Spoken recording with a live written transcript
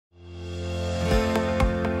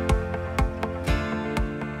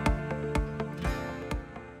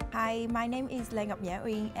Hi, my name is Lê Ngọc Nhã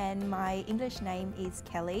Uyên and my English name is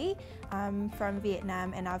Kelly. I'm from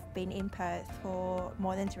Vietnam and I've been in Perth for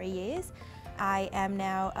more than 3 years. I am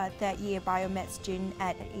now a third year biomed student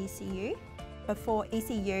at ECU. Before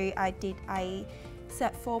ECU, I did a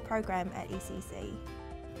Cert 4 program at ECC.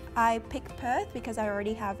 I picked Perth because I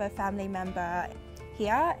already have a family member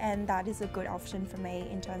here and that is a good option for me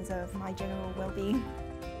in terms of my general well-being.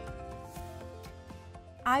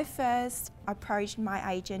 I first approached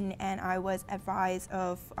my agent and I was advised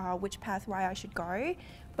of which pathway I should go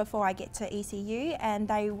before I get to ECU, and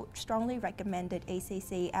they strongly recommended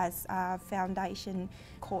ECC as a foundation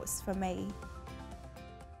course for me.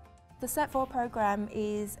 The Cert 4 program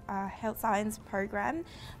is a health science program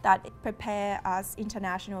that prepares us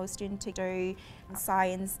international students to do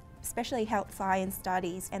science, especially health science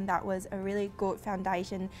studies, and that was a really good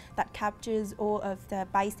foundation that captures all of the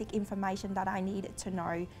basic information that I needed to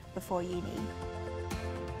know before uni.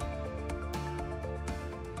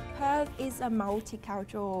 Perth is a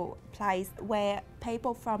multicultural place where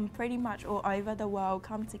people from pretty much all over the world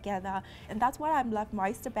come together, and that's what I love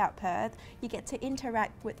most about Perth. You get to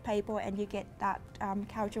interact with people and you get that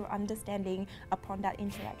cultural understanding upon that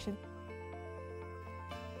interaction.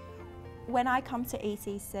 When I come to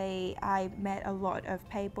ECC, I met a lot of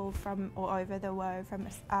people from all over the world, from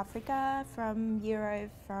Africa, from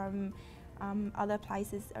Europe, from other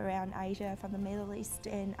places around Asia, from the Middle East,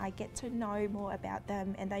 and I get to know more about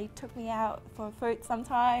them, and they took me out for food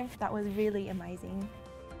sometimes. That was really amazing.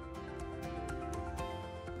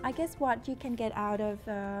 I guess what you can get out of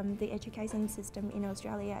the education system in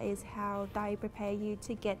Australia is how they prepare you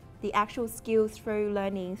to get the actual skills through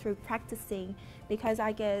learning, through practicing, because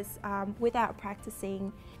I guess without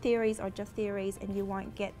practicing, theories are just theories and you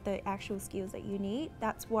won't get the actual skills that you need.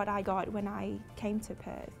 That's what I got when I came to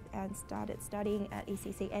Perth and started studying at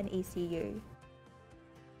ECC and ECU.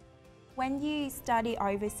 When you study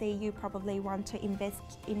overseas, you probably want to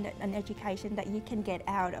invest in an education that you can get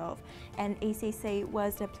out of, and ECC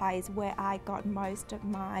was the place where I got most of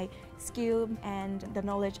my skill and the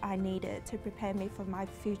knowledge I needed to prepare me for my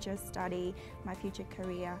future study, my future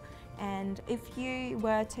career. And if you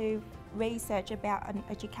were to research about an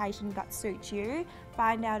education that suits you,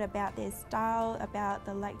 find out about their style, about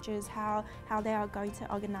the lectures, how they are going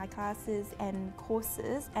to organise classes and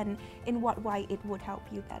courses, and in what way it would help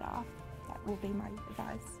you better. That will be my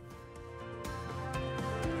advice.